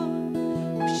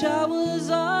 who showers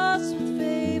us with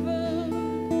favor.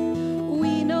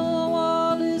 We know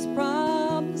all his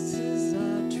promises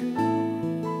are true.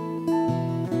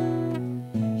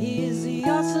 He is the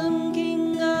awesome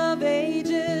King of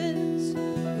ages,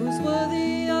 who's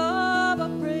worthy of our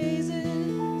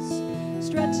praises,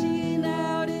 stretching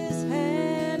out his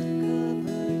hand to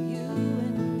cover you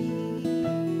and me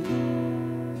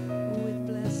with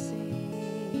blessing.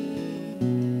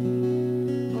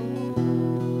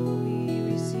 Oh, we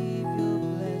receive your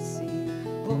blessing.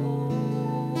 Oh,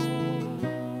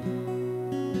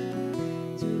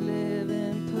 to live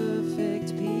in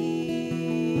perfect peace,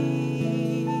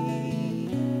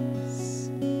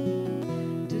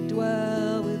 to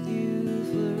dwell with you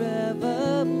forevermore,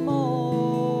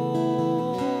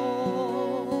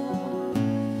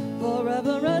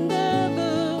 forever and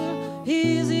ever.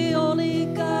 He's the only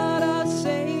God, our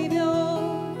Savior,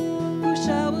 who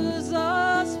showers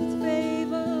us with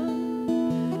favor.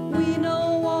 We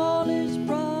know all his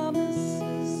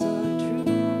promises are true.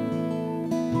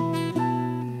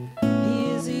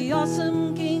 He is the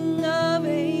awesome King of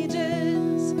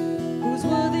ages, who's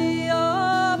worthy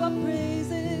of our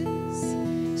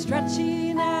praises,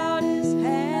 stretching out his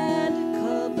hand to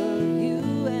cover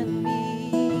you and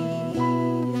me.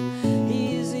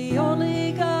 He is the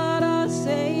only God, our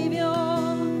Savior,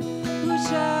 who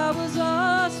showers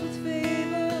us with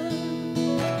favor.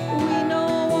 We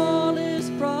know all his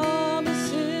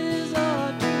promises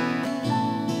are true.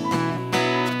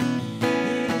 He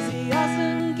is the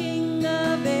awesome King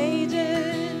of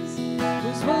ages,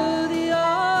 who's worthy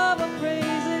of our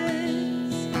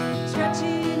praises,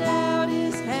 stretching out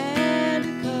his hand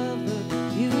to cover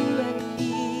you and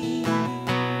me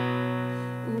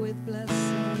with blessing.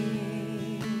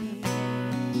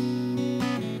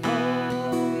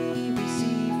 Oh, we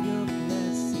receive your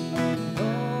blessing,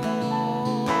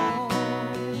 Lord,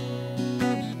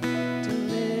 to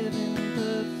live in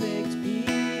perfect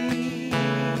peace,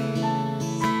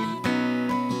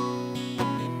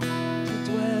 to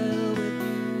dwell with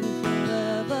you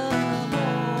forevermore,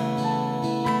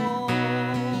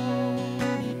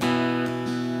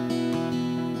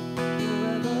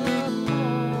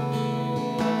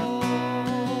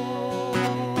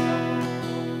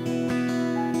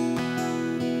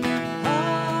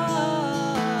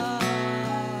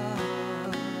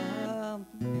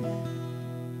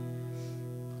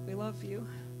 we love you.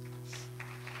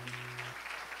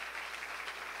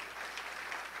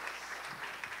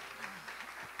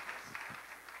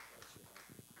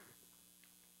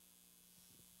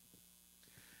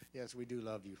 Yes, we do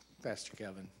love you, Pastor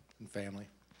Kevin and family.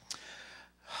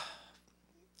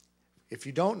 If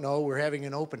you don't know, we're having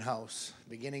an open house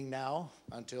beginning now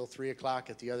until 3 o'clock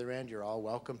at the other end. You're all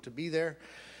welcome to be there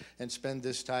and spend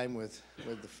this time with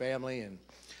the family. And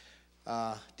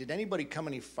Did anybody come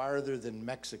any farther than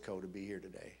Mexico to be here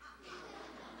today?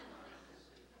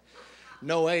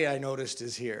 Noe, I noticed,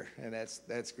 is here, and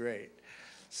that's great.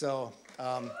 So,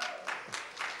 yeah,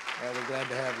 we're glad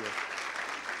to have you.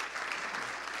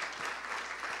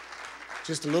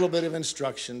 Just a little bit of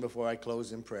instruction before I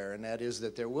close in prayer, and that is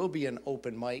that there will be an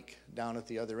open mic down at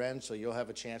the other end, so you'll have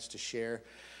a chance to share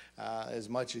as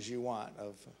much as you want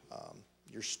of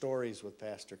your stories with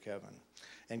Pastor Kevin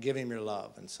and give him your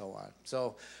love and so on.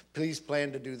 So please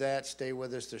plan to do that. Stay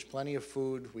with us. There's plenty of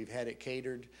food. We've had it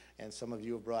catered, and some of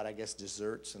you have brought, I guess,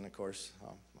 desserts, and of course,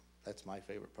 that's my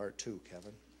favorite part too,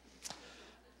 Kevin.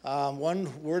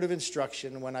 One word of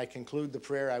instruction. When I conclude the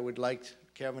prayer, I would like,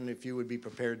 Kevin, if you would be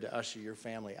prepared to usher your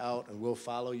family out, and we'll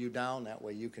follow you down. That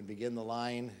way you can begin the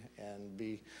line and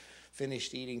be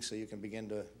finished eating so you can begin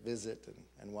to visit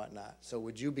and whatnot. So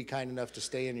would you be kind enough to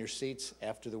stay in your seats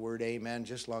after the word amen,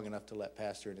 just long enough to let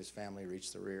Pastor and his family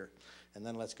reach the rear. And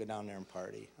then let's go down there and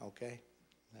party, okay?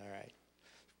 All right.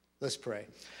 Let's pray.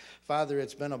 Father,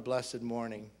 it's been a blessed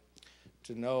morning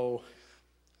to know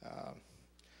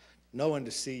and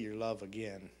to see your love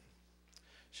again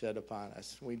shed upon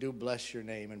us. We do bless your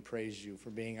name and praise you for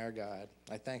being our God.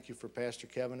 I thank you for Pastor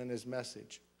Kevin and his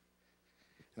message.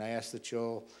 And I ask that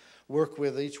you'll work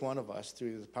with each one of us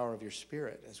through the power of your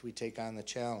Spirit as we take on the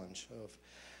challenge of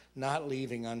not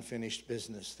leaving unfinished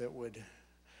business that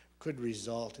could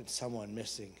result in someone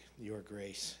missing your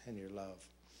grace and your love.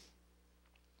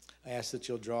 I ask that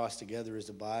you'll draw us together as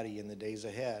a body in the days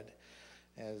ahead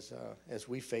as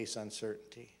we face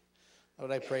uncertainty.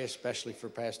 Lord, I pray especially for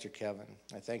Pastor Kevin.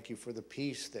 I thank you for the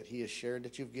peace that he has shared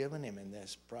that you've given him in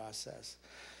this process.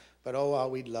 But how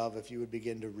we'd love if you would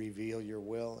begin to reveal your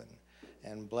will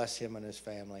and bless him and his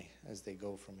family as they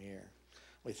go from here.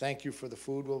 We thank you for the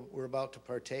food we're about to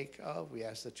partake of. We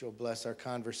ask that you'll bless our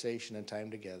conversation and time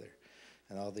together.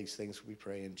 And all these things we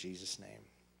pray in Jesus' name.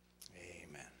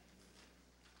 Amen.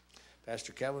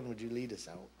 Pastor Kevin, would you lead us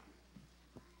out?